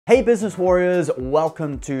Hey business warriors,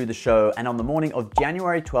 welcome to the show. And on the morning of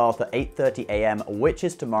January 12th at 8:30 a.m., which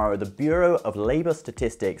is tomorrow, the Bureau of Labor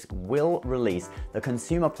Statistics will release the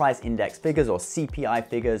Consumer Price Index figures, or CPI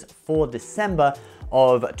figures, for December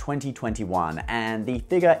of 2021. And the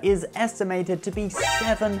figure is estimated to be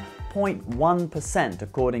 7.1%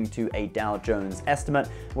 according to a Dow Jones estimate,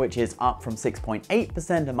 which is up from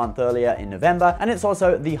 6.8% a month earlier in November. And it's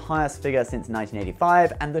also the highest figure since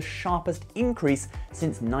 1985 and the sharpest increase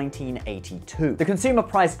since 1982. The Consumer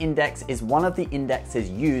Price Index is one of the indexes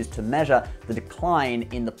used to measure the decline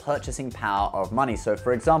in the purchasing power of money. So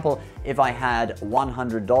for example, if I had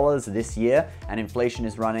 $100 this year and inflation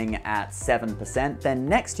is running at 7%, then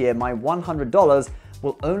next year my $100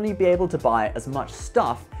 will only be able to buy as much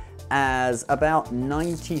stuff as about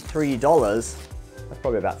 $93, that's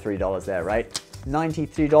probably about $3 there, right?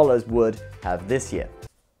 $93 would have this year.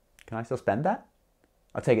 Can I still spend that?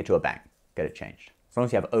 I'll take it to a bank, get it changed. As long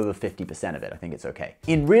as you have over 50% of it, I think it's okay.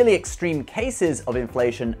 In really extreme cases of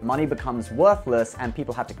inflation, money becomes worthless and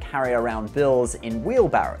people have to carry around bills in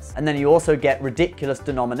wheelbarrows. And then you also get ridiculous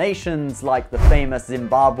denominations like the famous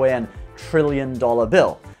Zimbabwean trillion-dollar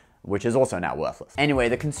bill, which is also now worthless. Anyway,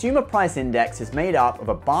 the Consumer Price Index is made up of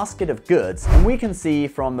a basket of goods, and we can see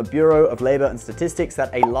from the Bureau of Labor and Statistics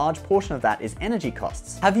that a large portion of that is energy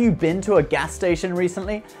costs. Have you been to a gas station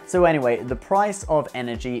recently? So anyway, the price of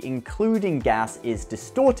energy, including gas, is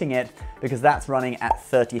distorting it because that's running at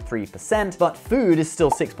 33%, but food is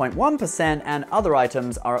still 6.1% and other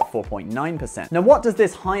items are at 4.9%. Now, what does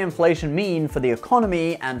this high inflation mean for the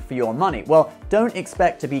economy and for your money? Well, don't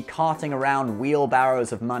expect to be carting around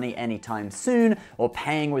wheelbarrows of money anytime soon or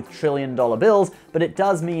paying with trillion-dollar bills, but it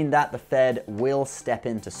does mean that the Fed will step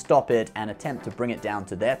in to stop it and attempt to bring it down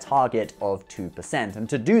to their target of 2%. And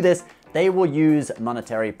to do this, they will use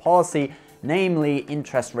monetary policy, namely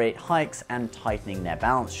interest rate hikes and tightening their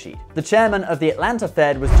balance sheet. The chairman of the Atlanta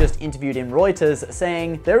Fed was just interviewed in Reuters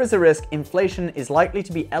saying, "There is a risk inflation is likely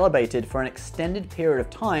to be elevated for an extended period of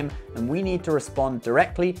time, and we need to respond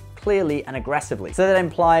directly, clearly, and aggressively." So that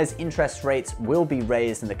implies interest rates will be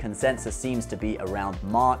raised, and the consensus seems to be around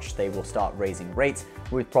March they will start raising rates,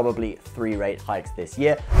 with probably 3 rate hikes this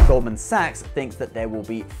year. Goldman Sachs thinks that there will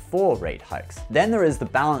be 4 rate hikes. Then there is the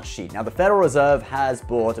balance sheet. Now, the Federal Reserve has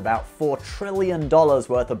bought about $4 trillion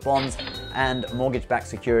worth of bonds and mortgage-backed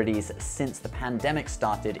securities since the pandemic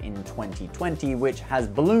started in 2020, which has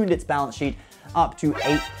ballooned its balance sheet up to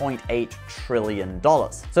 $8.8 trillion.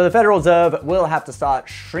 So the Federal Reserve will have to start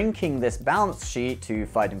shrinking this balance sheet to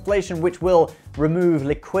fight inflation, which will remove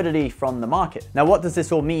liquidity from the market. Now, what does this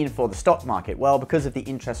all mean for the stock market? Well, because of the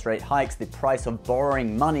interest rate hikes, the price of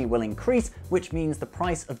borrowing money will increase, which means the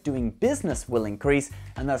price of doing business will increase,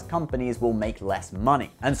 and thus companies will make less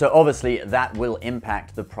money. And so obviously that will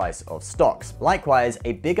impact the price of stocks. Likewise,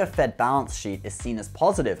 a bigger Fed balance sheet is seen as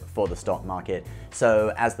positive for the stock market.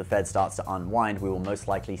 So as the Fed starts to unwind, we will most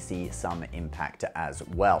likely see some impact as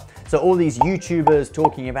well. So all these YouTubers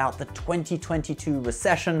talking about the 2022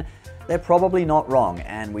 recession, they're probably not wrong,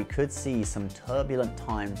 and we could see some turbulent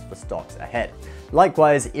times for stocks ahead.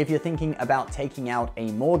 Likewise, if you're thinking about taking out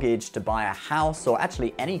a mortgage to buy a house or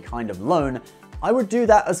actually any kind of loan, I would do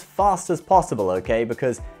that as fast as possible, okay?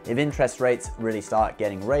 Because if interest rates really start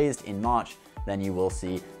getting raised in March, then you will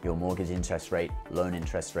see your mortgage interest rate, loan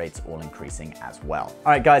interest rates all increasing as well.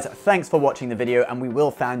 All right, guys, thanks for watching the video, and we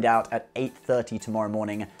will find out at 8:30 tomorrow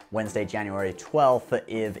morning, Wednesday, January 12th,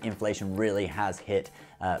 if inflation really has hit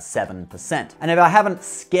 7%. And if I haven't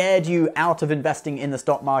scared you out of investing in the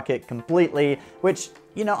stock market completely, which,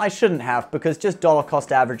 you know, I shouldn't have, because just dollar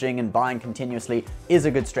cost averaging and buying continuously is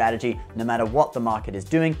a good strategy no matter what the market is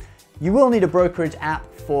doing, you will need a brokerage app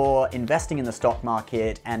for investing in the stock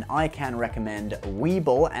market, and I can recommend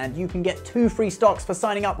Webull, and you can get 2 free stocks for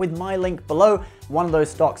signing up with my link below. One of those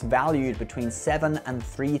stocks valued between $7,000 and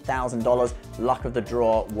 $3,000. Luck of the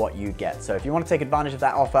draw what you get. So if you want to take advantage of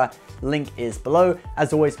that offer, link is below.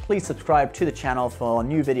 As always, please subscribe to the channel for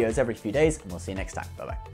new videos every few days, and we'll see you next time. Bye-bye.